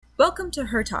Welcome to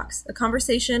Her Talks, a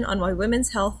conversation on why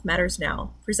women's health matters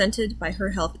now, presented by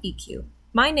HERhealthEQ.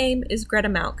 My name is Greta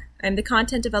Malk. I'm the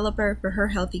content developer for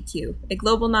HERhealthEQ, a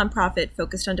global nonprofit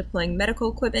focused on deploying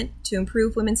medical equipment to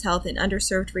improve women's health in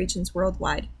underserved regions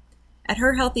worldwide. At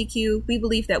HERhealthEQ, we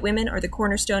believe that women are the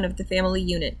cornerstone of the family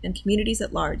unit and communities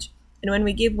at large, and when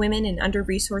we give women in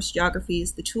under-resourced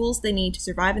geographies the tools they need to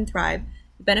survive and thrive,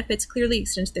 the benefits clearly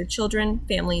extend to their children,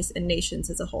 families, and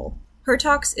nations as a whole. Her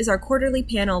Talks is our quarterly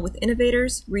panel with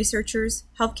innovators, researchers,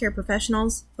 healthcare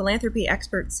professionals, philanthropy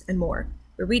experts, and more,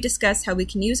 where we discuss how we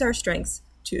can use our strengths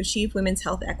to achieve women's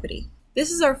health equity.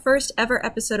 This is our first ever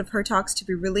episode of Her Talks to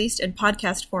be released in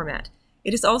podcast format.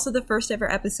 It is also the first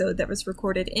ever episode that was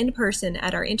recorded in person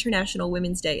at our International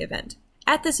Women's Day event.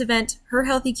 At this event,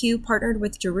 HERhealthEQ partnered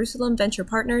with Jerusalem Venture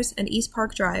Partners and East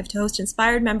Park Drive to host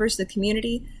inspired members of the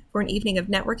community for an evening of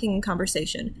networking and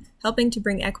conversation, helping to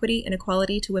bring equity and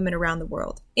equality to women around the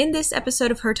world. In this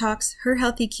episode of Her Talks,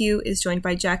 HERhealthEQ is joined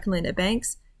by Jacqueline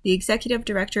Ebanks, the Executive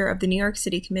Director of the New York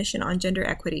City Commission on Gender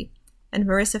Equity, and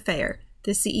Marissa Fayer,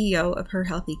 the CEO of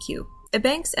HERhealthEQ.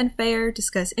 Ebanks and Fayer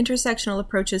discuss intersectional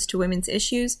approaches to women's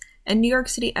issues and New York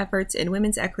City efforts in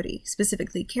women's equity,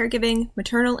 specifically caregiving,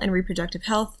 maternal and reproductive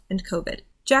health, and COVID.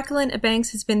 Jacqueline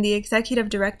Ebanks has been the Executive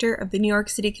Director of the New York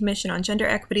City Commission on Gender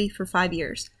Equity for 5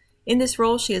 years. In this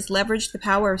role, she has leveraged the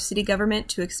power of city government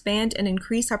to expand and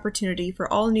increase opportunity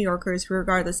for all New Yorkers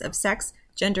regardless of sex,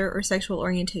 gender, or sexual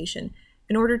orientation,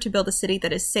 in order to build a city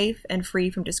that is safe and free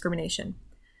from discrimination.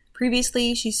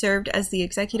 Previously, she served as the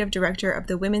Executive Director of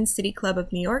the Women's City Club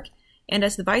of New York and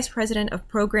as the Vice President of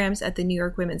Programs at the New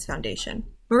York Women's Foundation.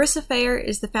 Marissa Fayer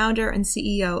is the founder and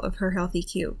CEO of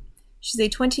HERhealthEQ. She's a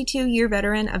 22-year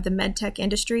veteran of the medtech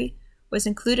industry, was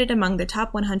included among the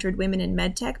top 100 women in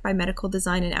medtech by Medical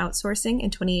Design and Outsourcing in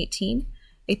 2018,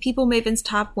 a People Maven's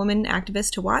Top Woman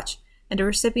Activist to Watch, and a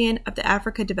recipient of the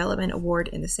Africa Development Award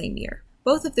in the same year.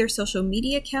 Both of their social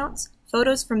media accounts,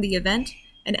 photos from the event,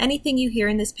 and anything you hear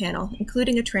in this panel,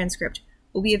 including a transcript,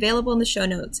 will be available in the show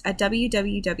notes at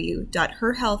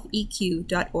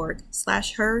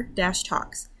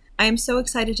www.herhealtheq.org/her-talks. I am so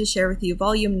excited to share with you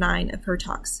Volume 9 of Her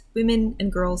Talks, Women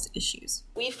and Girls Issues.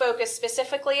 We focus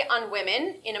specifically on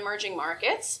women in emerging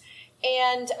markets,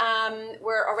 and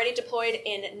we're already deployed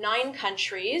in 9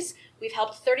 countries. We've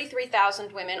helped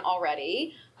 33,000 women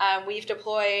already. We've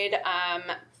deployed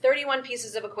 31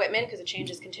 pieces of equipment, because it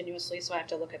changes continuously, so I have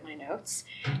to look at my notes.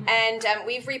 And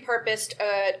we've repurposed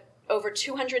over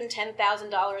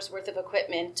 $210,000 worth of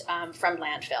equipment from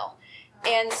landfill.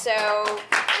 And so,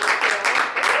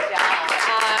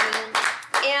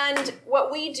 and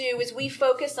what we do is we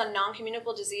focus on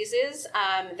non-communicable diseases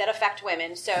that affect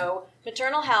women. So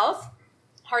maternal health,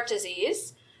 heart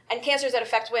disease, and cancers that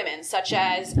affect women, such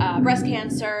as breast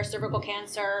cancer, cervical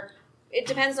cancer. It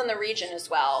depends on the region as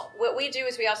well. What we do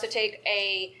is we also take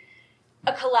a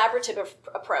collaborative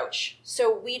approach.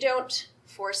 So we don't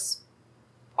force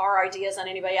our ideas on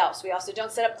anybody else. We also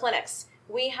don't set up clinics.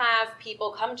 We have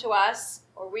people come to us,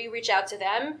 or we reach out to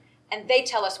them, and they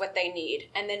tell us what they need.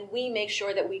 And then we make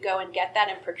sure that we go and get that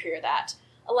and procure that.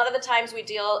 A lot of the times we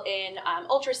deal in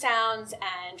ultrasounds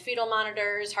and fetal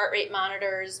monitors, heart rate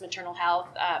monitors, maternal health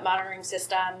monitoring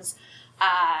systems.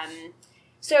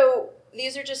 So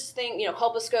these are just things,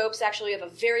 colposcopes. Actually, we have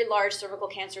a very large cervical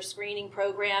cancer screening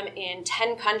program in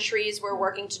 10 countries we're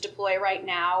working to deploy right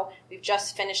now. We've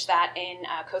just finished that in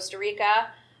Costa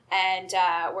Rica. And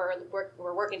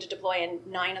we're working to deploy in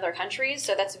 9 other countries,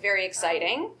 so that's very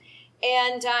exciting.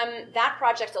 And that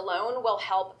project alone will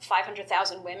help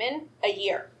 500,000 women a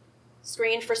year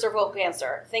screened for cervical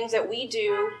cancer. Things that we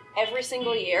do every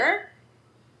single year,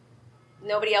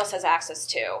 nobody else has access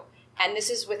to. And this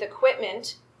is with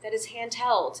equipment that is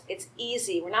handheld. It's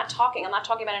easy. I'm not talking about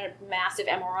a massive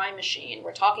MRI machine.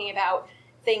 We're talking about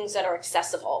things that are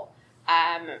accessible.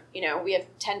 We have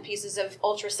 10 pieces of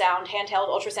handheld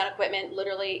ultrasound equipment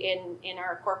literally in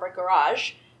our corporate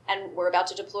garage, and we're about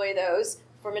to deploy those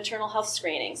for maternal health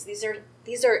screenings. These are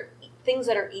things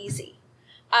that are easy.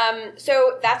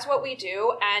 So that's what we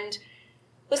do. And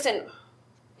listen,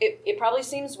 it probably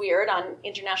seems weird on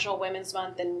International Women's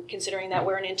Month, and considering that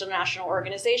we're an international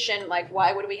organization, like,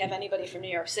 why would we have anybody from New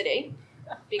York City?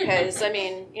 Because,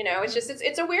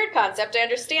 it's a weird concept, I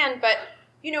understand, but,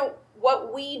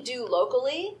 what we do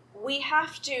locally, we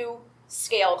have to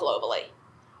scale globally.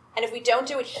 And if we don't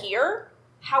do it here,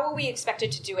 how are we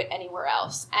expected to do it anywhere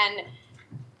else? And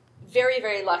very,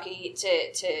 very lucky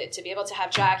to be able to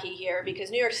have Jackie here, because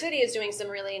New York City is doing some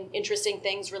really interesting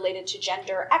things related to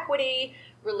gender equity,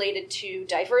 related to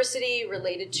diversity,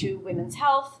 related to women's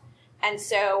health. And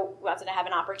so we wanted to have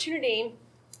an opportunity,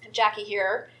 have Jackie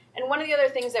here, And one of the other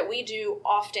things that we do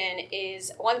often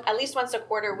is, at least once a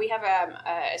quarter, we have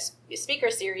a speaker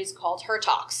series called Her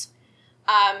Talks.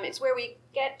 It's where we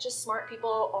get just smart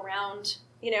people around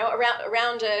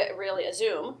a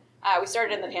Zoom. We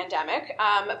started in the pandemic,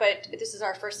 but this is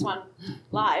our first one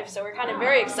live, so we're kind of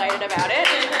very excited about it.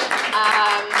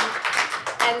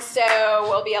 And so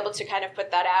we'll be able to kind of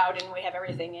put that out, and we have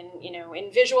everything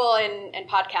in visual and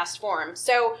podcast form.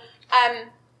 So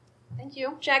thank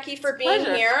you, Jackie, for being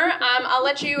here. I'll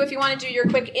let you, if you want to do your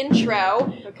quick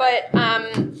intro, but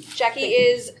Jackie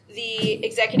is the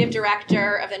executive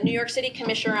director of the New York City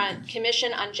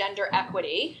Commission on Gender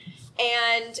Equity.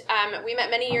 And we met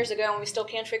many years ago, and we still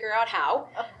can't figure out how.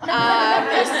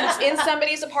 In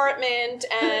somebody's apartment,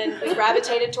 and we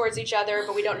gravitated towards each other,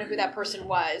 but we don't know who that person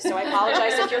was. So I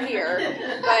apologize if you're here.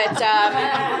 But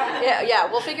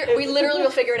we literally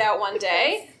will figure it out one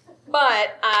day.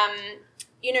 But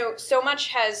so much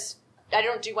has.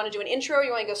 Do you want to do an intro, or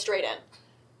you want to go straight in?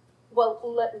 Well,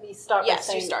 let me start.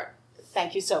 Yes, you start.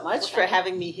 Thank you so much for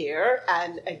having me here,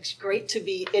 and it's great to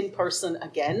be in person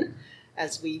again.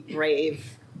 As we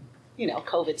brave,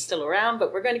 COVID's still around,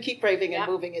 but we're going to keep braving and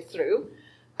moving it through.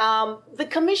 The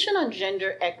Commission on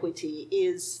Gender Equity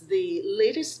is the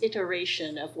latest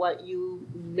iteration of what you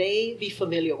may be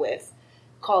familiar with,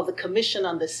 called the Commission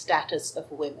on the Status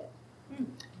of Women.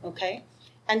 Okay?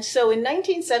 And so in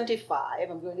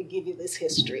 1975, I'm going to give you this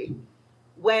history,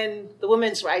 when the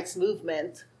women's rights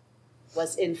movement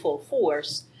was in full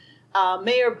force,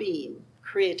 Mayor Beam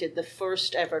created the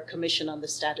first ever Commission on the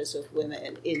Status of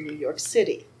Women in New York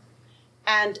City.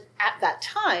 And at that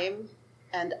time,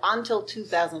 and until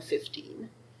 2015,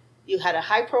 you had a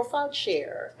high-profile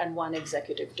chair and one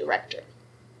executive director.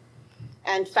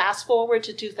 And fast forward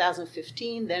to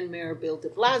 2015, then Mayor Bill de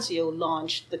Blasio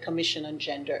launched the Commission on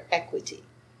Gender Equity.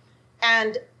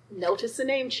 And notice the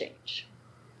name change.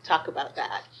 Talk about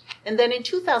that. And then in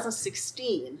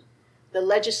 2016, the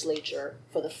legislature,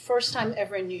 for the first time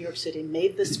ever in New York City,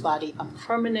 made this body a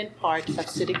permanent part of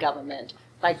city government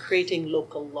by creating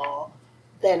local law,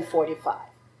 then 45.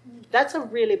 That's a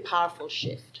really powerful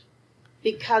shift,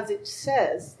 because it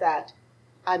says that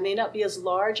I may not be as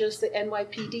large as the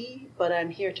NYPD, but I'm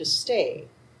here to stay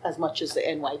as much as the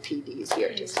NYPD is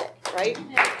here to stay, right?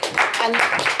 And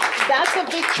that's a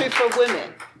victory for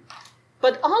women.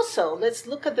 But also, let's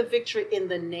look at the victory in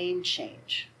the name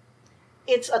change.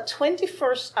 It's a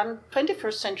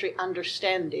 21st century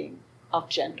understanding of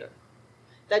gender.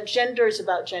 That gender is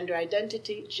about gender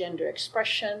identity, gender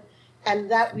expression,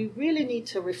 and that we really need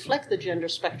to reflect the gender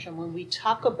spectrum when we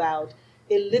talk about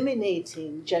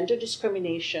eliminating gender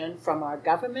discrimination from our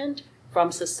government,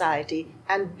 from society,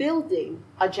 and building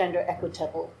a gender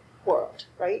equitable world,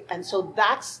 right? And so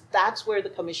that's where the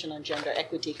Commission on Gender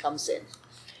Equity comes in.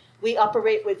 We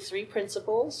operate with 3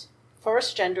 principles.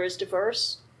 First, gender is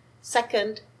diverse.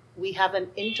 Second, we have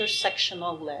an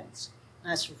intersectional lens.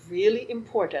 That's really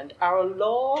important. Our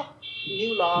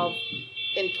new law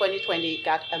in 2020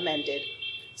 got amended,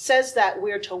 says that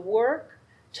we're to work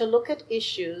to look at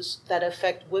issues that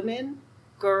affect women,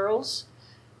 girls,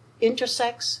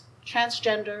 intersex,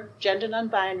 transgender, gender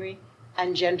non-binary,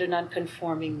 and gender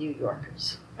non-conforming New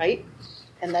Yorkers, right?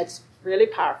 And that's really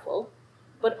powerful.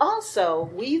 But also,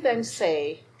 we then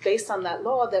say, based on that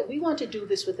law, that we want to do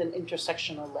this with an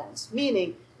intersectional lens,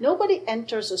 meaning nobody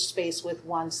enters a space with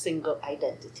one single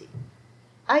identity.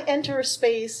 I enter a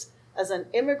space as an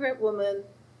immigrant woman.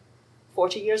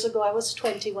 40 years ago, I was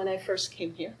 20 when I first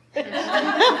came here. 42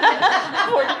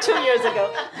 years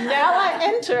ago. Now I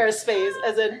enter a space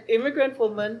as an immigrant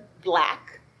woman,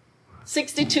 Black,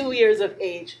 62 years of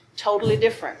age, totally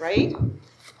different, right?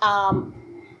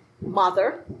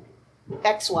 Mother,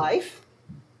 ex-wife,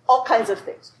 all kinds of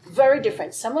things. Very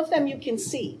different. Some of them you can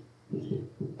see,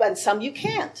 but some you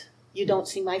can't. You don't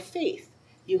see my faith.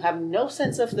 You have no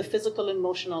sense of the physical and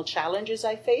emotional challenges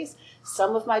I face.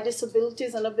 Some of my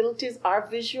disabilities and abilities are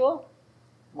visual.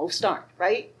 Most aren't,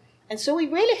 right? And so we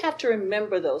really have to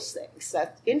remember those things,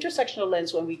 that intersectional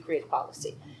lens when we create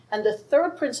policy. And the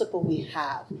third principle we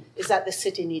have is that the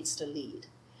city needs to lead.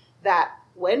 That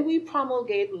when we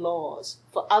promulgate laws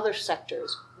for other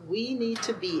sectors, we need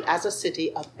to be, as a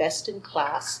city, a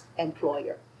best-in-class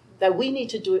employer. That we need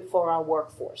to do it for our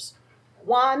workforce.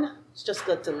 1, it's just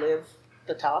good to live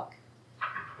the talk.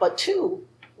 But 2,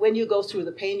 when you go through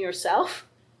the pain yourself,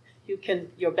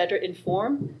 you're better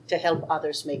informed to help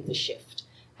others make the shift.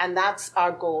 And that's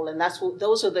our goal, and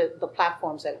those are the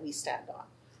platforms that we stand on.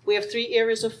 We have 3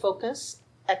 areas of focus: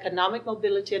 economic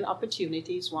mobility and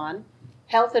opportunities, 1,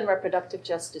 health and reproductive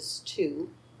justice,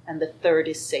 2, and the third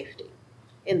is safety.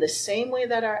 In the same way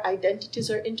that our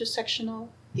identities are intersectional,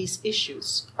 these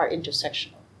issues are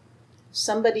intersectional.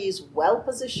 Somebody is well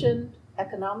positioned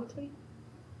economically,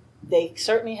 they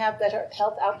certainly have better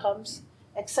health outcomes,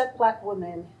 except Black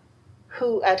women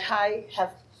who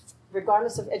have,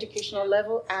 regardless of educational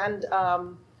level and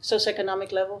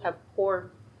socioeconomic level, have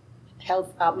poor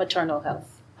health, maternal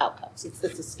health outcomes. It's the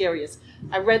scariest.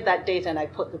 I read that data and I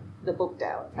put the book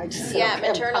down. I just said, okay,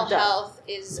 maternal health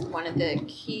is one of the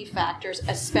key factors,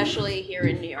 especially here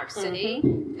in New York City,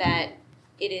 that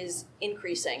it is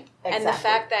increasing. Exactly. And the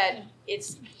fact that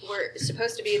we're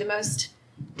supposed to be the most,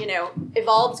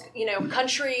 evolved,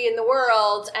 country in the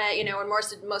world, and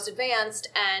most advanced,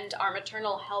 and our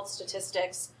maternal health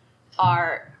statistics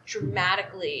are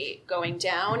dramatically going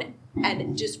down,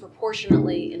 and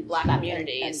disproportionately in Black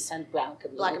communities and brown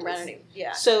communities. Black and brown communities,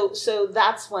 yeah. So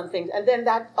that's one thing, and then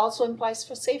that also implies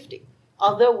for safety.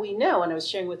 Although we know, and I was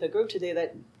sharing with a group today,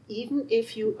 that even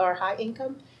if you are high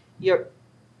income, your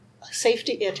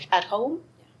safety at home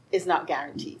is not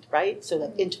guaranteed, right? So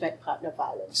like intimate partner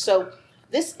violence. So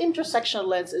this intersectional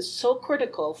lens is so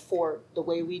critical for the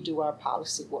way we do our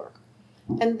policy work.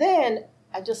 And then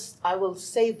I will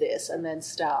say this and then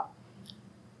stop.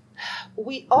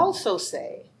 We also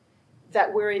say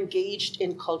that we're engaged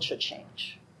in culture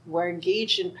change. We're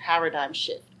engaged in paradigm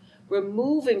shift. We're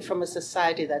moving from a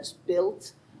society that's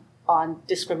built on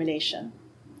discrimination,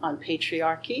 on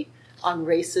patriarchy, on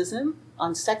racism,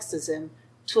 on sexism,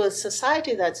 to a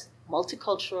society that's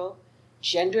multicultural,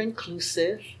 gender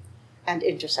inclusive, and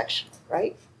intersectional,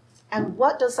 right? And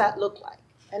what does that look like?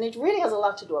 And it really has a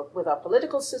lot to do with our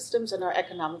political systems and our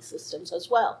economic systems as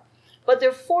well. But there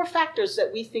are 4 factors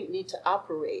that we think need to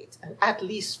operate, and at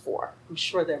least 4. I'm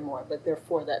sure there are more, but there are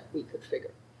 4 that we could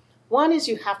figure. One is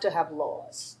you have to have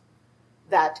laws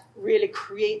that really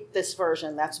create this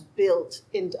version that's built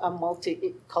in a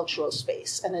multicultural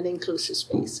space and an inclusive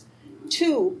space.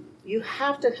 2, you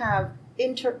have to have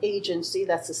interagency,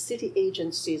 that's the city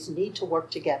agencies need to work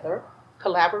together,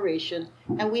 collaboration,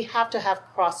 and we have to have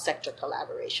cross-sector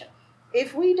collaboration.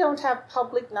 If we don't have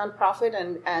public, nonprofit,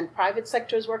 and private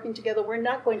sectors working together, we're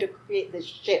not going to create this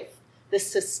shift, this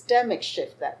systemic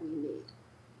shift that we need.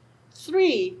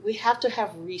 3, we have to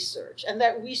have research, and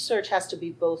that research has to be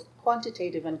both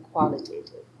quantitative and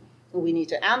qualitative. And we need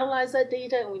to analyze that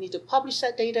data, and we need to publish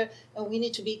that data, and we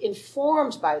need to be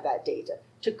informed by that data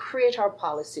to create our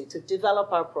policy, to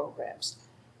develop our programs.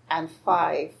 And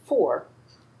 4,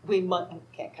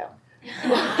 can't count.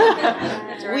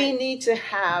 Right. We need to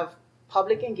have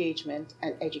public engagement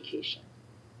and education.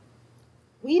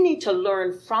 We need to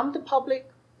learn from the public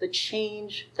the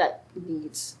change that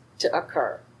needs to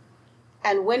occur.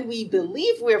 And when we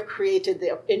believe we have created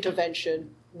the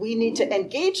intervention, we need to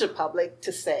engage the public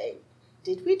to say,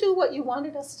 did we do what you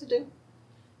wanted us to do?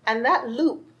 And that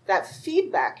loop, that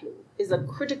feedback loop, is a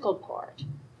critical part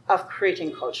of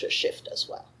creating culture shift as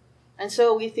well. And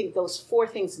so we think those 4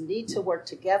 things need to work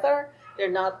together. They're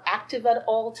not active at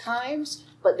all times,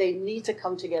 but they need to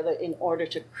come together in order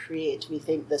to create, we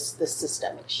think, this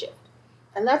systemic shift.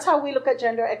 And that's how we look at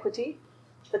gender equity.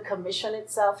 The commission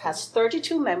itself has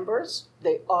 32 members.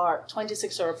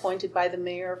 26 are appointed by the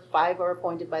mayor, 5 are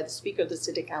appointed by the speaker of the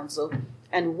city council,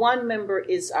 and 1 member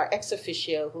is our ex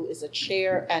officio, who is a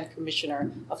chair and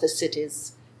commissioner of the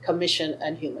city's Commission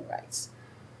on Human Rights.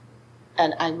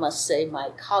 And I must say, my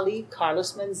colleague,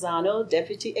 Carlos Manzano,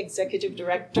 Deputy Executive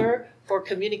Director for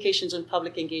Communications and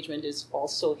Public Engagement, is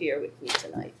also here with me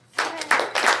tonight.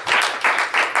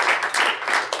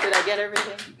 Did I get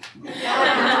everything?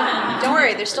 Don't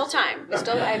worry, there's still time. I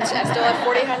still have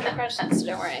 4,800 questions, so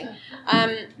don't worry.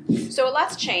 So a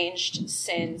lot's changed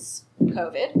since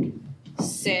COVID,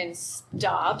 since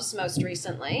Dobbs most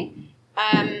recently.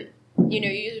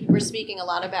 You were speaking a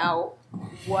lot about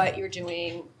what you're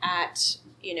doing at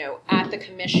the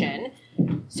commission.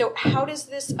 So how does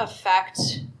this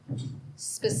affect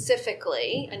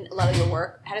specifically, and a lot of your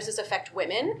work, how does this affect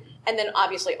women? And then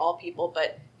obviously all people,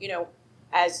 but,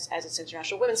 as it's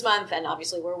International Women's Month, and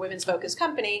obviously we're a women's-focused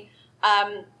company,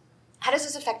 how does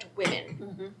this affect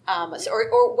women? Mm-hmm.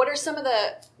 Or what are some of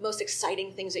the most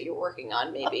exciting things that you're working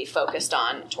on, maybe focused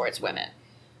on towards women?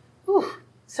 Ooh.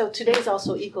 So today's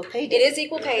also Equal Pay Day. It is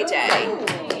Equal Pay Day.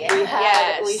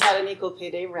 We had an Equal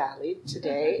Pay Day rally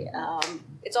today.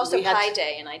 It's also Pie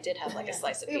Day, and I did have a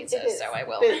slice of pizza, so I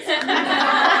will.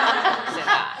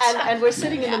 And we're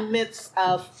sitting in the midst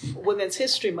of Women's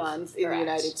History Month in the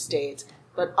United States,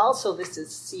 but also this is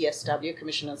CSW,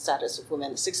 Commission on Status of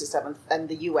Women, the 67th, and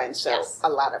the UN, so a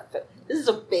lot of it. This is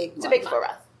a big month for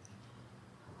us.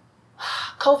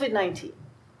 COVID-19.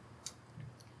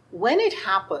 when it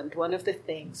happened, one of the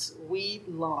things we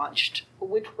launched,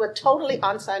 which was totally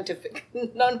unscientific,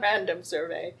 non-random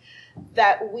survey,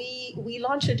 that we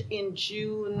launched it in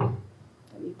June,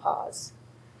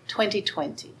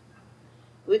 2020.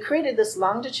 We created this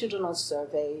longitudinal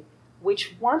survey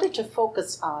which wanted to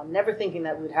focus on, never thinking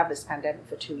that we'd have this pandemic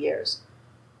for 2 years,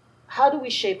 how do we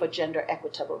shape a gender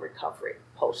equitable recovery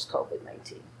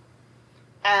post-COVID-19?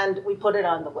 And we put it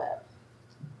on the web.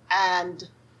 And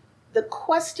the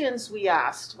questions we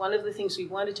asked, one of the things we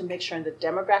wanted to make sure in the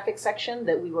demographic section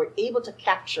that we were able to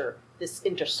capture this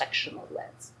intersectional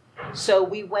lens. So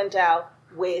we went out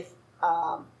with,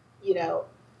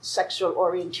 sexual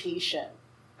orientation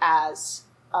as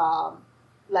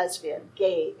lesbian,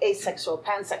 gay, asexual,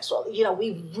 pansexual.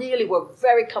 We really were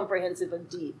very comprehensive and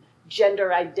deep.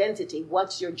 Gender identity,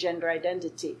 what's your gender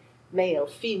identity? Male,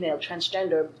 female,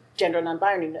 transgender, gender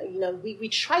non-binary. We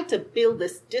tried to build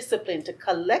this discipline to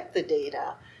collect the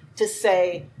data to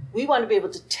say, we want to be able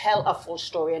to tell a full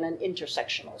story and an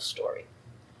intersectional story.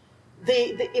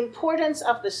 The importance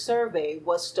of the survey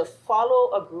was to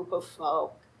follow a group of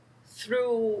folk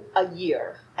through a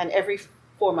year, and every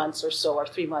 4 months or so, or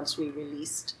 3 months, we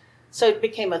released. So it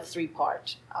became a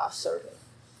 3-part survey.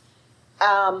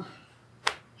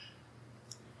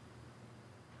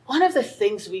 One of the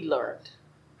things we learned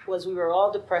was we were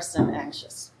all depressed and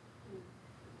anxious.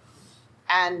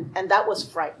 And that was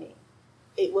frightening.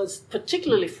 It was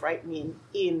particularly frightening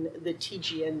in the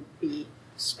TGNB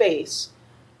space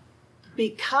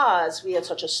because we had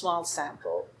such a small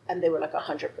sample and they were like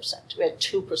 100%. We had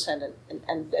 2%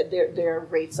 and their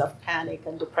rates of panic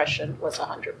and depression was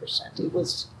 100%. It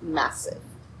was massive.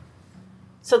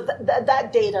 So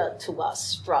that data to us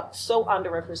struck so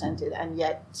underrepresented and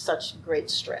yet such great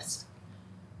stress.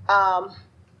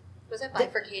 Was it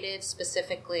bifurcated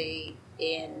specifically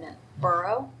in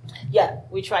borough? Yeah,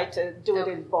 we tried to do it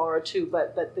in borough too,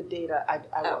 but the data, I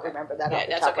won't remember that off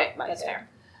the top of my head. That's fair.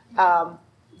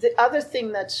 The other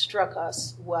thing that struck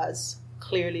us was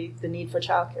clearly the need for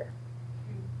childcare.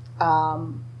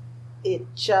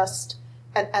 It just,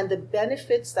 and the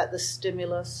benefits that the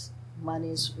stimulus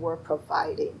monies were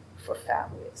providing for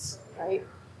families, right?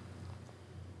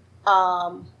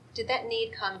 Did that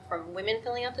need come from women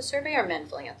filling out the survey or men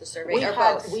filling out the survey,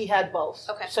 We had both.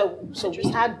 Okay. So we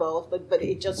had both, but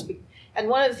it just, and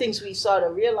one of the things we sort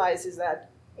of realized is that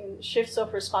in shifts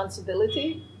of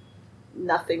responsibility,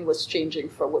 nothing was changing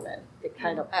for women. It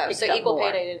kind of so equal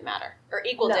pay day didn't matter, or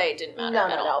equal day didn't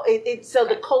matter at all. So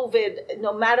the COVID,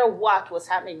 no matter what was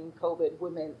happening in COVID,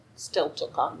 women still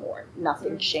took on more.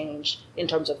 Nothing changed in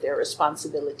terms of their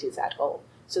responsibilities at home.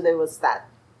 So there was that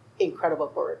incredible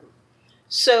burden.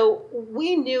 So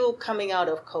we knew coming out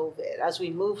of COVID, as we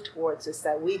moved towards this,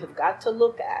 that we have got to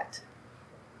look at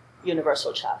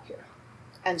universal childcare.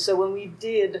 And so when we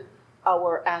did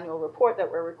our annual report that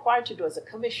we're required to do as a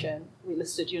commission, we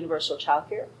listed universal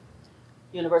childcare,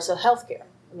 universal healthcare.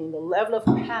 I mean, the level of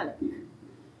panic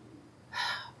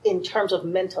in terms of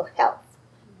mental health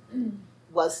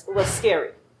was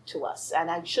scary to us.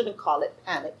 And I shouldn't call it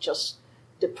panic, just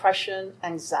depression,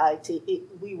 anxiety.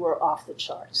 We were off the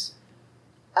charts.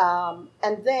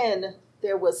 And then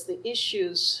there was the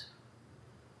issues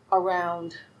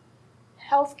around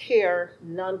healthcare,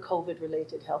 non-COVID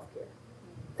related healthcare,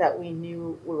 that we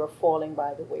knew we were falling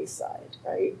by the wayside,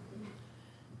 right?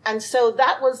 And so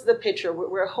that was the picture.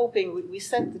 We're hoping, we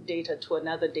sent the data to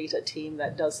another data team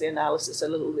that does the analysis a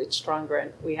little bit stronger,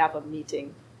 and we have a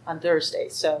meeting on Thursday.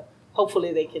 So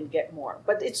hopefully they can get more.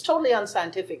 But it's totally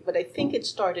unscientific, but I think it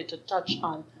started to touch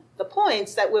on the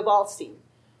points that we've all seen.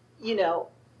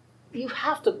 We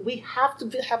have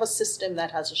to have a system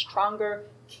that has a stronger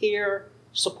care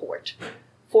support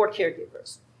for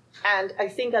caregivers. And I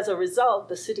think as a result,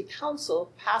 the city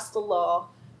council passed a law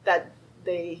that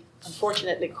they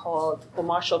unfortunately called the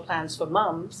Marshall Plans for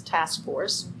Moms Task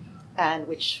Force, and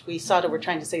which we sort of were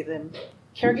trying to say to them,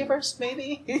 caregivers,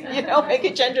 maybe, make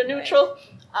it gender neutral.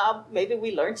 Maybe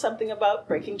we learned something about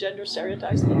breaking gender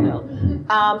stereotypes, but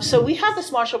no. So we have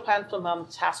this Marshall Plan for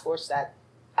Moms Task Force that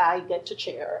I get to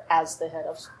chair as the head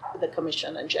of the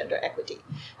Commission on Gender Equity.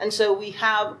 And so we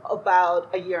have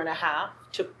about a year and a half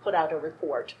to put out a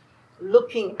report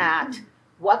looking at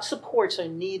what supports are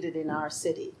needed in our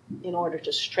city in order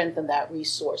to strengthen that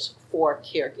resource for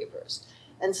caregivers.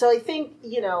 And so I think,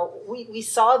 we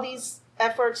saw these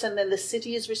efforts, and then the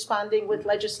city is responding with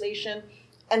legislation,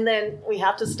 and then we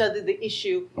have to study the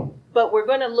issue, but we're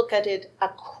going to look at it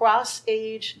across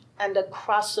age and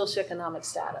across socioeconomic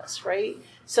status, right?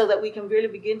 So that we can really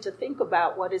begin to think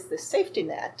about what is the safety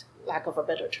net, lack of a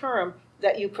better term,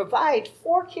 that you provide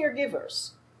for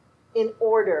caregivers in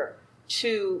order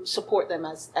to support them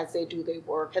as they do their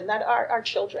work, and that our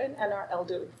children and our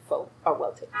elderly folk are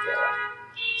well taken care of.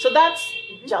 So that's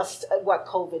just what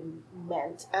COVID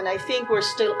meant. And I think we're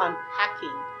still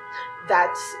unpacking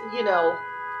that,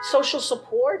 social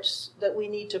support that we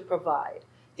need to provide.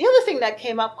 The other thing that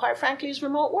came up, quite frankly, is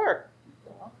remote work.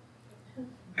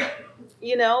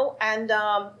 And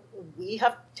we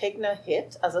have taken a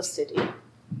hit as a city.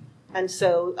 And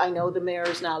so I know the mayor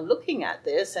is now looking at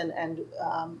this, and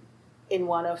in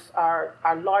one of our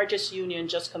largest union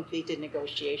just completed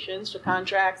negotiations for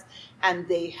contracts, and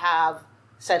they have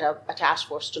set up a task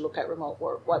force to look at remote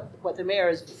work. What the mayor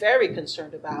is very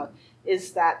concerned about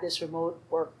is that this remote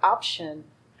work option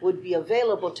would be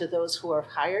available to those who have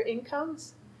higher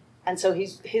incomes. And so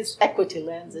his equity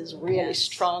lens is really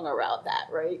strong around that,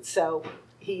 right? So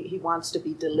he wants to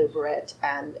be deliberate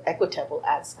and equitable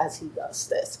as he does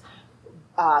this.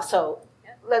 So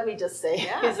let me just say,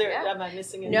 am I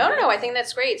missing anything? No, I think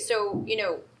that's great. So,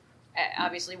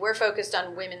 obviously we're focused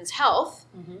on women's health,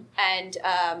 and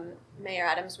Mayor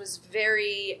Adams was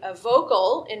very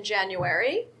vocal in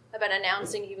January about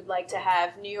announcing he would like to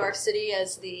have New York City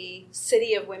as the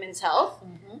city of women's health.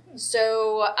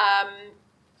 So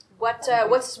what's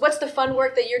the fun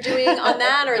work that you're doing on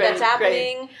that, or that's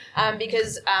happening?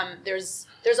 Because there's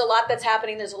a lot that's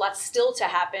happening. There's a lot still to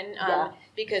happen,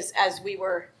 because as we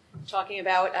were talking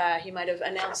about, he might have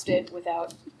announced it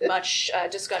without much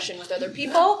discussion with other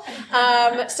people.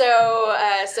 So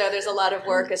there's a lot of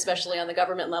work, especially on the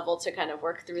government level, to kind of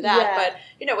work through that.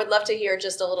 But, would love to hear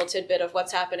just a little tidbit of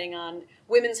what's happening on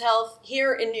women's health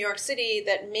here in New York City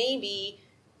that maybe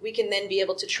we can then be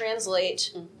able to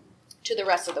translate to the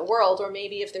rest of the world, or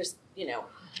maybe if there's,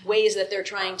 ways that they're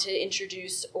trying to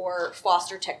introduce or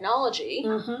foster technology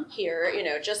here,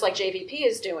 just like JVP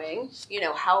is doing,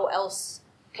 how else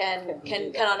can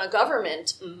on a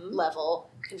government level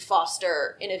can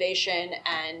foster innovation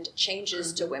and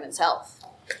changes to women's health.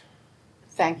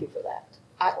 Thank you for that.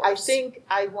 I think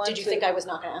I want Did you think I was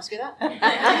not going to ask you that?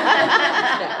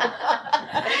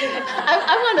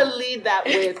 I want to lead that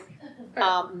with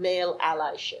male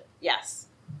allyship. Yes.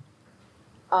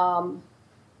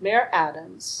 Mayor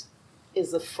Adams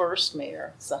is the first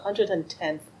mayor, it's the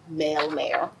 110th male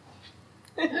mayor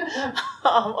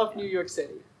of New York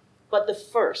City, but the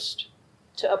first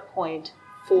to appoint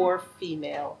 4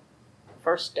 female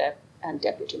first step and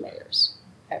deputy mayors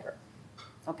ever.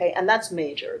 Okay, and that's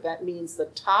major. That means the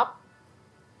top,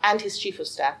 and his chief of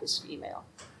staff is female.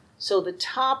 So the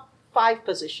top 5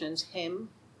 positions,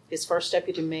 his first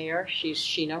deputy mayor, she's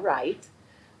Sheena Wright.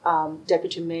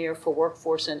 Deputy Mayor for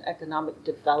Workforce and Economic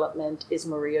Development is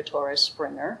Maria Torres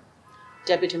Springer.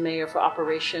 Deputy Mayor for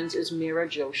Operations is Meera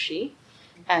Joshi.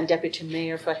 And Deputy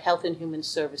Mayor for Health and Human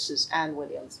Services, Ann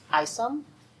Williams Isom.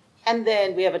 And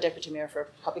then we have a Deputy Mayor for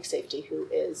Public Safety, who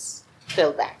is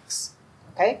Phil Banks.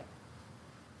 Okay?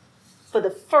 For the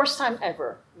first time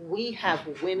ever, we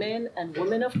have women and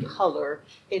women of color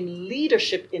in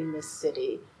leadership in this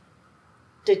city,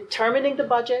 determining the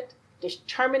budget,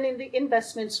 determining the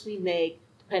investments we make,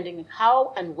 depending on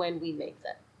how and when we make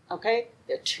them, okay?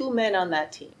 There are 2 men on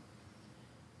that team.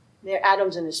 Mayor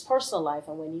Adams in his personal life,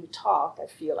 and when you talk, I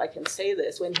feel I can say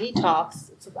this, when he talks,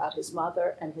 it's about his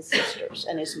mother and his sisters.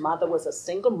 And his mother was a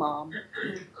single mom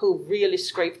who really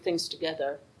scraped things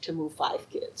together to move 5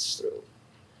 kids through.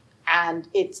 And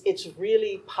it's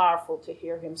really powerful to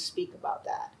hear him speak about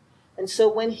that. And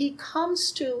so when he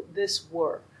comes to this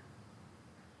work,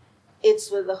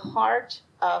 it's with the heart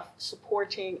of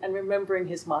supporting and remembering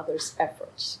his mother's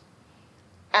efforts.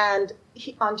 And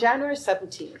on January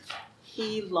 17th,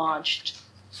 he launched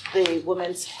the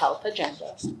Women's Health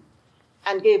Agenda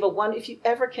and gave if you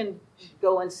ever can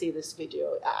go and see this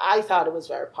video, I thought it was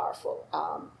very powerful.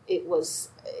 It was,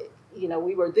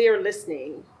 we were there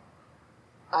listening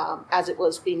as it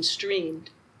was being streamed.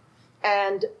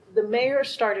 And the mayor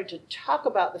started to talk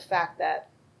about the fact that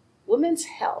women's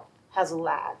health has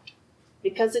lagged,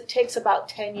 because it takes about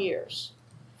 10 years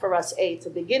for us, to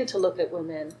begin to look at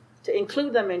women, to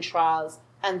include them in trials,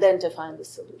 and then to find the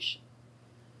solution.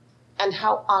 And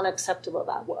how unacceptable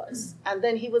that was. And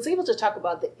then he was able to talk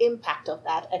about the impact of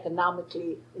that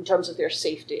economically in terms of their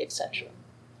safety, etc.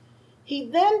 He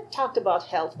then talked about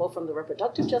health, both from the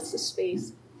reproductive justice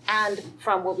space and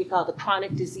from what we call the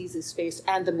chronic diseases space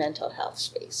and the mental health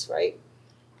space, right?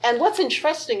 And what's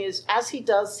interesting is, as he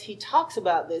talks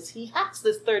about this, he has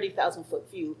this 30,000-foot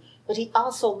view, but he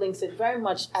also links it very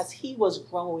much as he was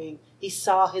growing, he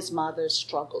saw his mother's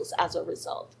struggles as a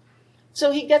result.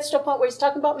 So he gets to a point where he's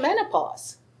talking about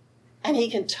menopause. And he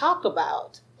can talk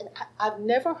about, and I've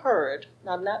never heard, and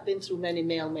I've not been through many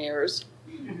male mayors,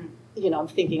 I'm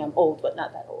thinking I'm old, but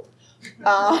not that old.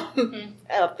 of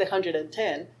the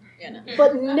 110. Yeah, no.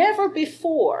 But never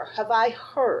before have I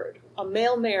heard a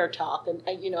male mayor talk, and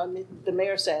the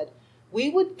mayor said, we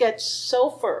would get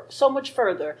so much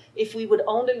further if we would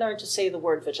only learn to say the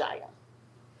word vagina.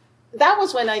 That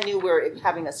was when I knew we were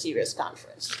having a serious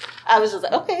conference. I was just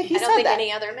like, okay, he said that. I don't think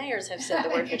any other mayors have said the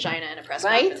word vagina in a press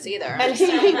conference either. And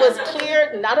he was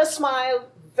clear, not a smile,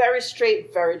 very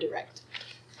straight, very direct.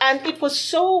 And it was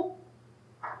so,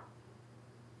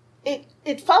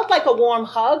 it felt like a warm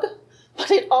hug,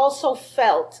 but it also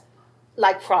felt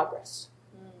like progress.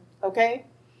 Okay?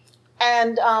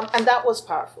 And that was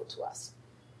powerful to us.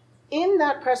 In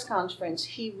that press conference,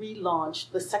 he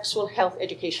relaunched the Sexual Health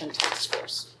Education Task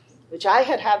Force, which I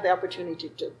had the opportunity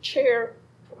to chair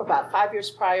about 5 years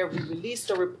prior. We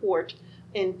released a report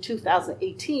in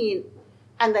 2018,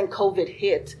 and then COVID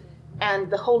hit, and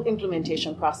the whole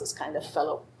implementation process kind of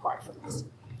fell apart from us.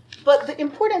 But the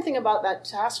important thing about that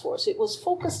task force, it was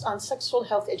focused on sexual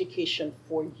health education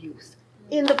for youth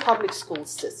in the public school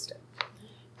system.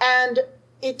 And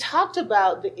it talked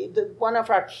about, one of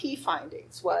our key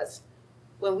findings was,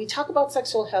 when we talk about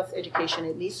sexual health education,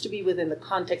 it needs to be within the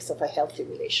context of a healthy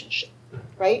relationship,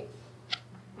 right?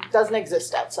 It doesn't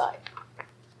exist outside.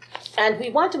 And we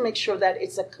want to make sure that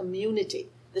it's a community,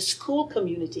 the school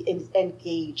community is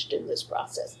engaged in this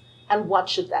process. And what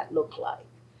should that look like?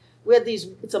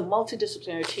 It's a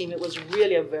multidisciplinary team. It was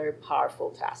really a very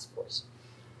powerful task force.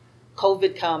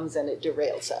 COVID comes and it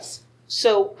derails us.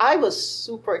 So I was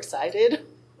super excited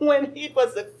when it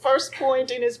was the first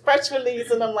point in his press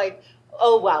release, and I'm like,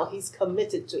 oh, wow, he's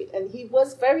committed to it. And he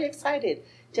was very excited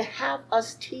to have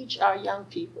us teach our young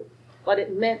people what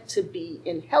it meant to be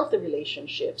in healthy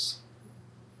relationships,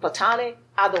 platonic,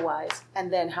 otherwise,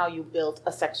 and then how you build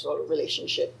a sexual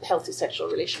relationship, healthy sexual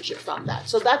relationship from that.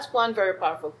 So that's one very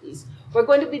powerful piece. We're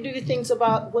going to be doing things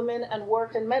about women and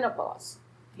work and menopause.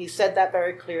 He said that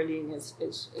very clearly in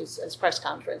his press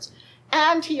conference.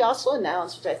 And he also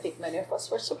announced, which I think many of us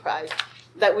were surprised,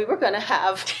 that we were going to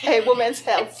have a Women's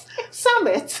Health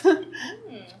Summit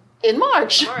in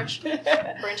March. For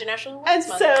International Women's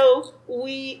Month. And so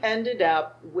we ended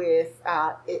up with,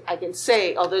 I can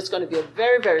say, although it's going to be a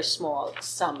very, very small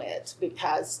summit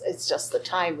because it's just the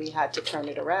time we had to turn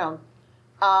it around,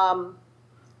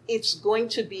 it's going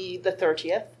to be the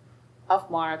 30th of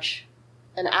March,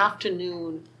 an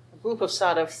afternoon, a group of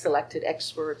sort of selected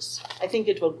experts. I think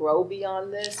it will grow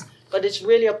beyond this. But it's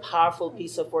really a powerful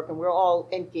piece of work, and we're all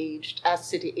engaged as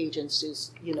city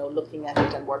agencies, looking at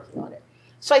it and working on it.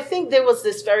 So I think there was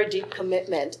this very deep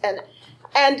commitment.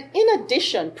 And in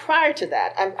addition, prior to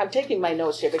that, I'm taking my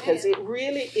notes here because it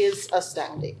really is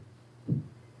astounding.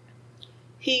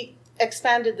 He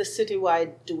expanded the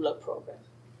citywide doula program.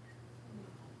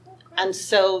 And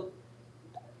so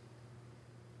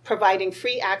providing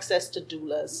free access to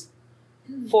doulas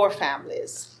for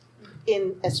families,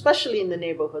 especially in the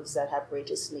neighborhoods that have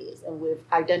greatest needs. And we've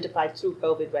identified, through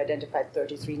COVID, we identified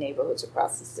 33 neighborhoods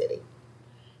across the city.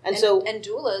 And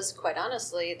doulas, quite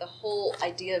honestly, the whole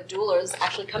idea of doulas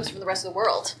actually comes from the rest of the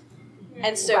world.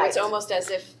 And so It's almost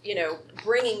as if,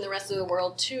 bringing the rest of the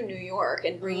world to New York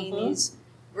and bringing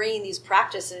these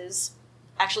practices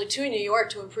actually to New York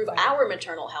to improve our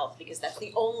maternal health, because that's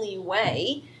the only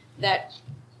way that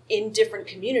in different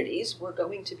communities we're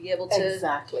going to be able to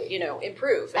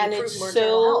improve and improve it's maternal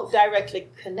so health. Directly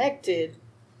connected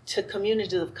to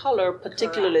communities of color,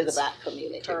 particularly the Black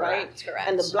community, Correct.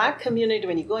 And the Black community,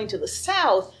 when you go into the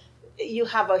South, you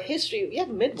have a history, you have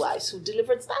midwives who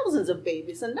delivered thousands of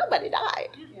babies and nobody died,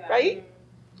 right?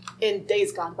 In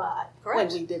days gone by.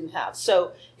 Correct. When we didn't have.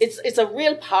 So it's a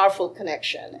real powerful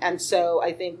connection. And so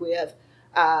I think we have,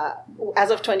 as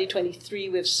of 2023,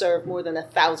 we've served more than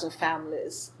 1,000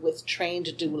 families with trained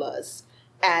doulas,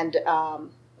 and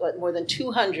more than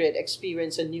 200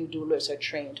 experienced and new doulas are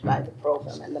trained by the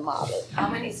program and the model. How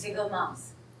many single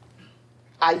moms?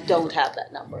 I don't have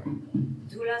that number.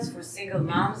 Doulas for single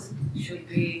moms should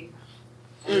be.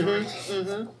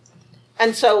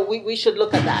 And so we should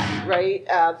look at that, right?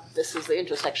 This is the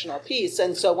intersectional piece.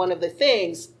 And so one of the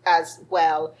things as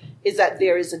well is that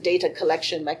there is a data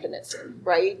collection mechanism,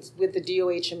 right? With the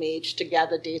DOHMH to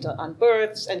gather data on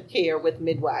births and care with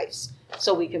midwives.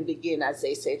 So we can begin, as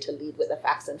they say, to lead with the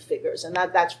facts and figures. And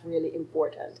that's really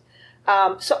important.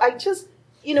 So I just,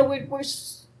 we're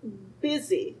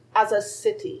busy as a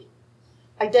city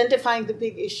identifying the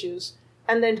big issues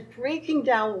and then breaking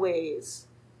down ways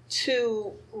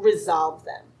to resolve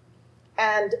them.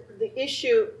 And the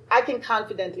issue, I can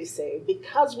confidently say,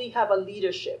 because we have a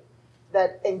leadership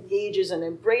that engages and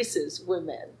embraces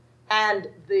women and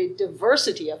the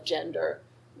diversity of gender,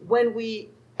 when we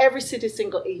every city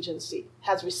single agency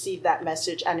has received that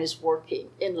message and is working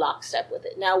in lockstep with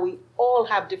it. Now, we all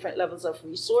have different levels of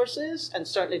resources and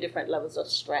certainly different levels of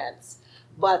strengths,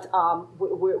 but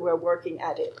we're working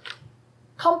at it.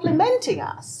 Complementing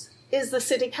us is the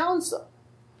city council.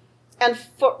 And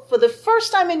for the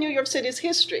first time in New York City's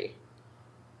history,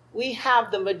 we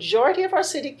have the majority of our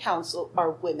city council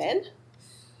are women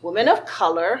of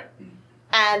color,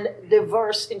 and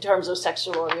diverse in terms of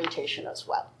sexual orientation as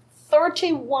well.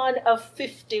 31 of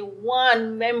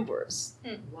 51 members.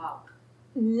 Wow.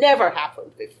 Never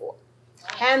happened before,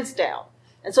 hands down.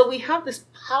 And so we have this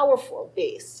powerful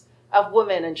base of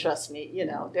women, and trust me,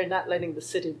 they're not letting the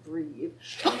city breathe.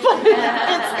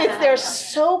 They're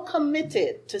so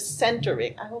committed to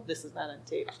centering. I hope this is not on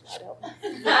tape.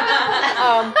 We'll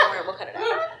cut it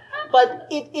out.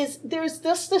 But there's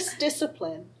just this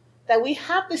discipline that we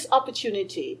have this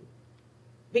opportunity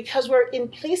because we're in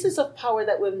places of power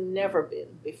that we've never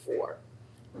been before,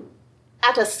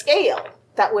 at a scale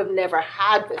that we've never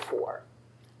had before.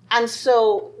 And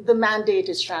so the mandate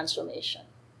is transformation.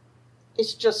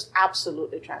 It's just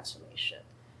absolutely transformation.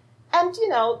 And,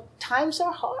 times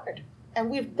are hard, and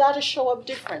we've got to show up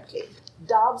differently.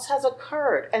 Dobbs has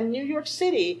occurred, and New York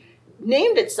City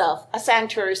named itself a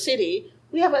sanctuary city.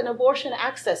 We have an abortion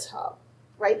access hub,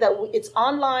 right? That it's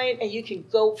online, and you can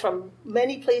go from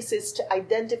many places to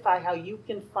identify how you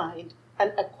can find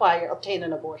and obtain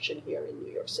an abortion here in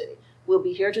New York City. We'll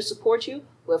be here to support you.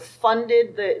 We've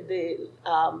funded the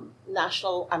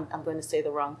national, I'm going to say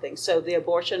the wrong thing, so the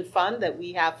abortion fund that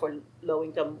we have for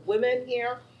low-income women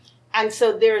here. And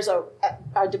so there's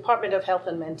our Department of Health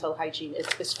and Mental Hygiene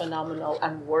is phenomenal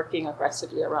and working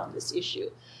aggressively around this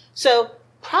issue. So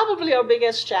probably our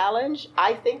biggest challenge,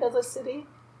 I think, as a city,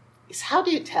 is how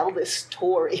do you tell this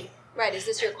story? Right. Is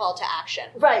this your call to action?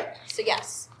 Right. So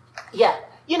yes. Yeah.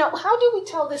 How do we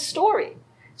tell this story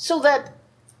so that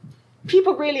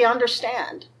people really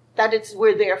understand that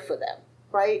we're there for them,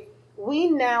 right? We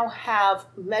now have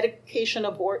medication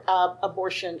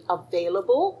abortion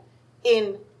available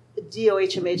in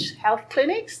DOHMH health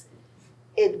clinics.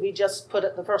 We just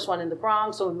put the first one in the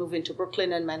Bronx, so we move into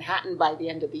Brooklyn and Manhattan by the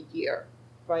end of the year,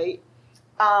 right?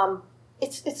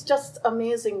 It's just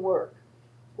amazing work.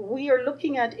 We are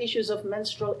looking at issues of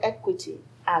menstrual equity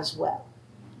as well.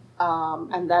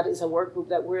 And that is a work group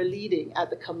that we're leading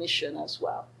at the commission as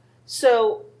well.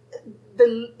 So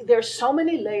there's so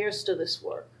many layers to this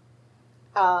work.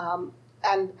 And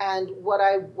what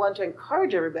I want to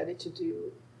encourage everybody to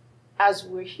do as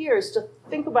we're here is to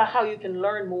think about how you can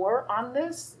learn more on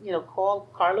this, call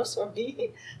Carlos or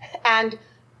me. And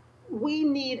we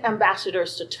need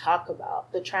ambassadors to talk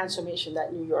about the transformation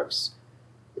that New York's,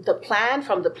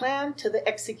 from the plan to the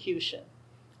execution,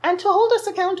 and to hold us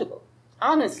accountable.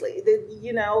 Honestly,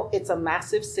 it's a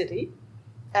massive city,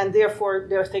 and therefore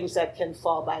there are things that can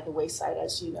fall by the wayside,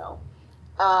 as you know.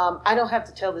 I don't have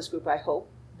to tell this group, I hope,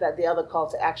 that the other call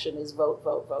to action is vote,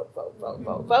 vote, vote, vote, vote,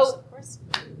 vote, vote. Of course.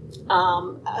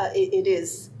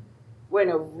 We're in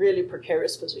a really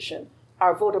precarious position.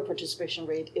 Our voter participation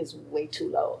rate is way too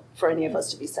low for any of us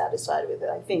to be satisfied with it.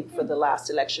 I think for the last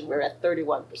election, we're at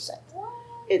 31%.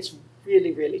 It's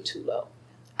really, really too low.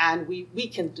 And we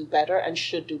can do better and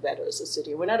should do better as a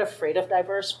city. We're not afraid of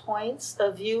diverse points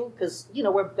of view because,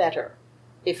 we're better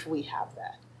if we have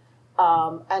that.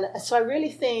 And so I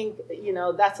really think,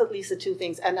 that's at least the two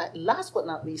things. And last but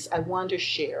not least, I want to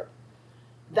share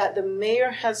that the mayor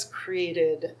has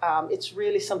created, it's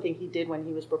really something he did when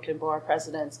he was Brooklyn Borough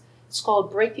President. It's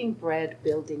called Breaking Bread,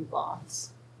 Building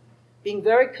Bonds. Being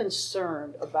very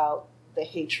concerned about the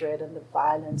hatred and the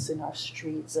violence in our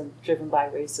streets and driven by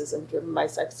racism, driven by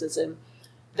sexism,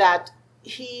 that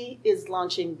he is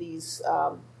launching these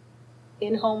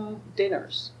in-home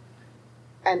dinners.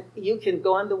 And you can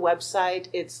go on the website.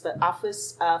 It's the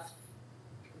Office of,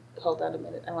 hold on a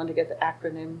minute, I want to get the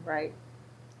acronym right.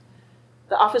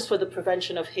 The Office for the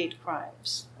Prevention of Hate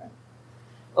Crimes,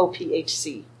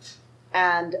 OPHC.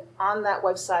 And on that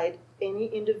website, any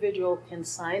individual can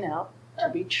sign up to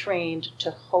be trained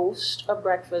to host a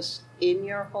breakfast in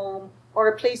your home or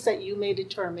a place that you may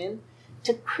determine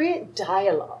to create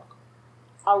dialogue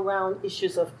around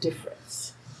issues of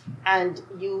difference. And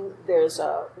there's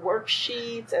a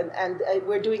worksheet, and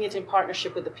we're doing it in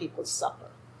partnership with the People's Supper.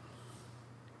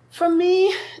 For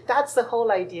me, that's the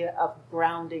whole idea of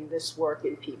grounding this work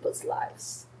in people's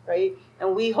lives, right?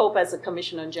 And we hope as a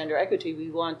Commission on Gender Equity,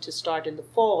 we want to start in the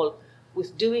fall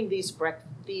with doing these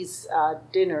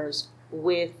dinners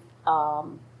with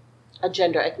a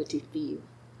gender equity theme.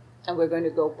 And we're going to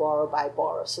go borough by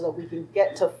borough so that we can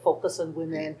get to focus on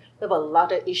women. We have a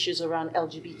lot of issues around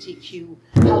LGBTQ.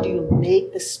 How do you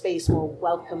make the space more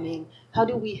welcoming? How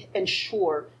do we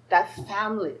ensure that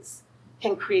families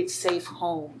can create safe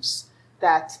homes,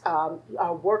 that our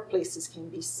workplaces can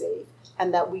be safe,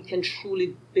 and that we can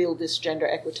truly build this gender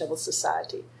equitable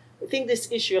society? I think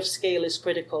this issue of scale is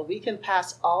critical. We can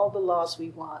pass all the laws we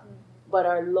want, but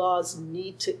our laws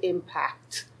need to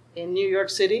impact. In New York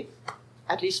City,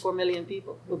 at least 4 million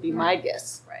people would be my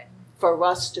guess, Right. for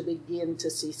us to begin to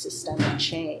see systemic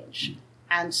change.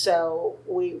 And so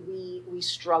we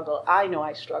struggle. I know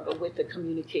I struggle with the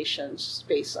communication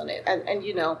space on it. And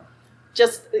you know,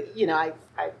 just, you know,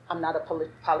 I'm not a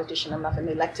politician, I'm not an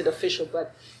elected official,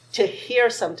 but to hear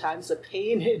sometimes the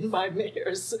pain in my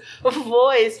mayor's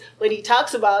voice when he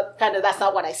talks about kind of, that's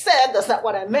not what I said, that's not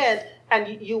what I meant,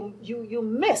 and you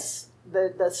miss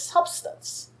the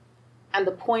substance and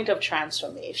the point of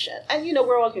transformation. And, you know,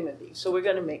 we're all human beings, so we're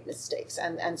going to make mistakes.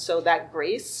 And so that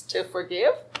grace to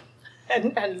forgive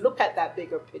and look at that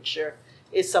bigger picture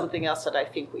is something else that I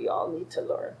think we all need to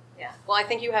learn. Yeah. Well, I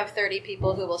think you have 30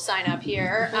 people who will sign up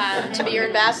here to be your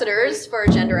ambassadors for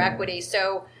gender equity.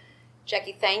 So,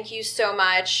 Jackie, thank you so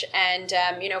much. And,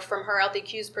 you know, from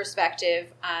HERhealthEQ's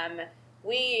perspective,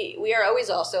 we are always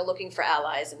also looking for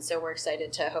allies. And so we're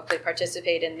excited to hopefully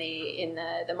participate in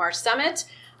the March Summit.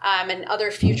 And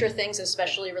other future things,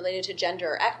 especially related to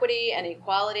gender equity and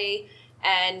equality.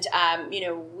 And, you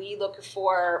know, we look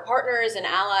for partners and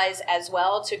allies as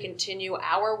well to continue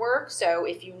our work. So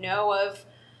if you know of,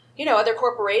 you know, other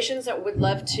corporations that would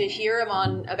love to hear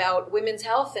about women's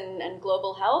health and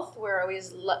global health, we're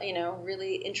always, you know,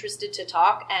 really interested to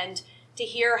talk and to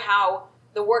hear how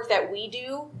the work that we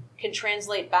do can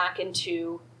translate back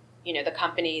into, you know, the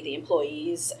company, the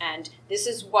employees. And this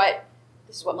is what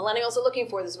millennials are looking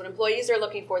for. This is what employees are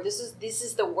looking for. This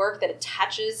is the work that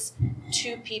attaches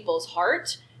to people's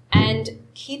heart and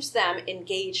keeps them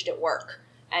engaged at work.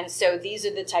 And so these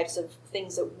are the types of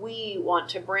things that we want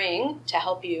to bring to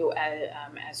help you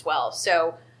as well.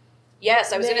 So,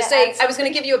 yes, I was going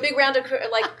to give you a big round of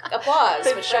applause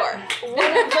for sure. Thank you.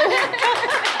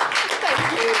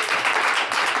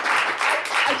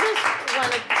 I just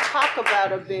want to talk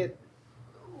about a bit.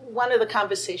 One of the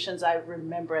conversations I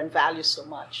remember and value so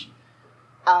much,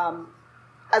 I'm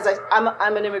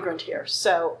an immigrant here,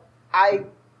 so I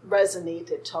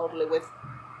resonated totally with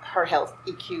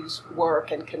HERhealthEQ's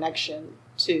work and connection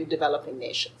to developing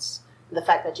nations. The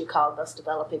fact that you called us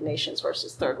developing nations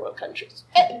versus third world countries.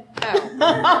 Yes,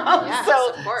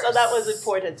 of course. So that was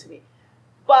important to me.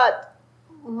 But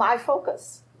my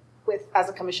focus as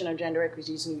a Commissioner of Gender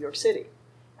Equity is New York City.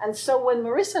 And so when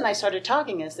Marissa and I started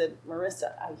talking, I said,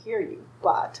 Marissa, I hear you,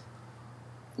 but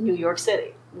New York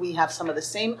City, we have some of the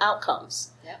same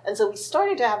outcomes. Yep. And so we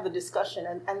started to have the discussion,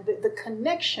 and the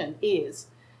connection is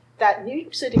that New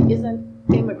York City is an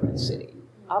immigrant city.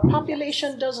 Our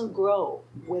population doesn't grow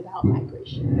without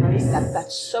migration, right?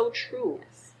 That's so true.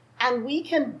 Yes. And we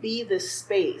can be the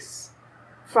space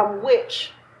from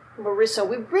which, Marissa,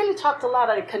 we really talked a lot.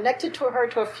 I connected to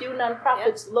a few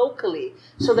nonprofits locally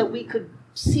so that we could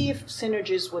see if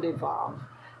synergies would evolve.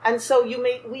 And so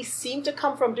we seem to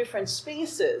come from different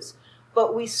spaces,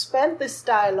 but we spent this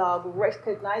dialogue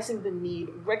recognizing the need,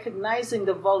 recognizing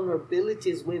the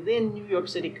vulnerabilities within New York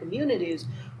City communities,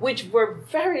 which were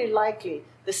very likely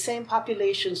the same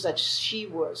populations that she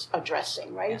was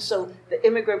addressing, right? Yes. So the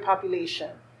immigrant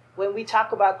population, when we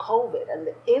talk about COVID and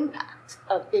the impact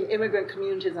in immigrant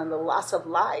communities and the loss of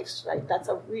lives, right? That's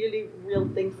a really real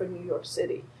thing for New York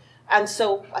City. And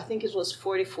so I think it was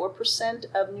 44%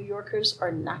 of New Yorkers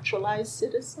are naturalized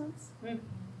citizens.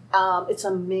 It's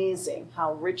amazing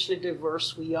how richly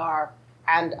diverse we are,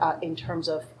 and in terms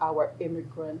of our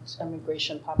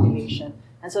immigration population.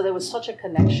 And so there was such a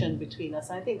connection between us.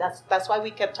 And I think that's why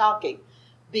we kept talking,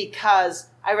 because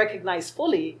I recognize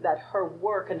fully that her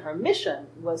work and her mission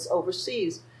was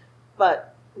overseas,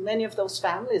 but many of those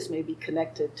families may be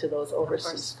connected to those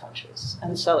overseas countries.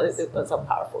 And so it was a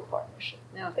powerful partnership.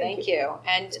 No, thank you.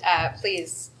 And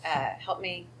please help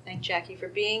me thank Jackie for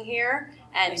being here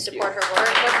and support her work.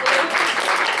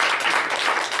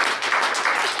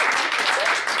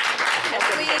 And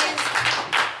please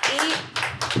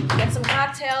eat, get some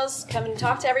cocktails, come and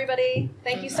talk to everybody.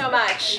 Thank you so much.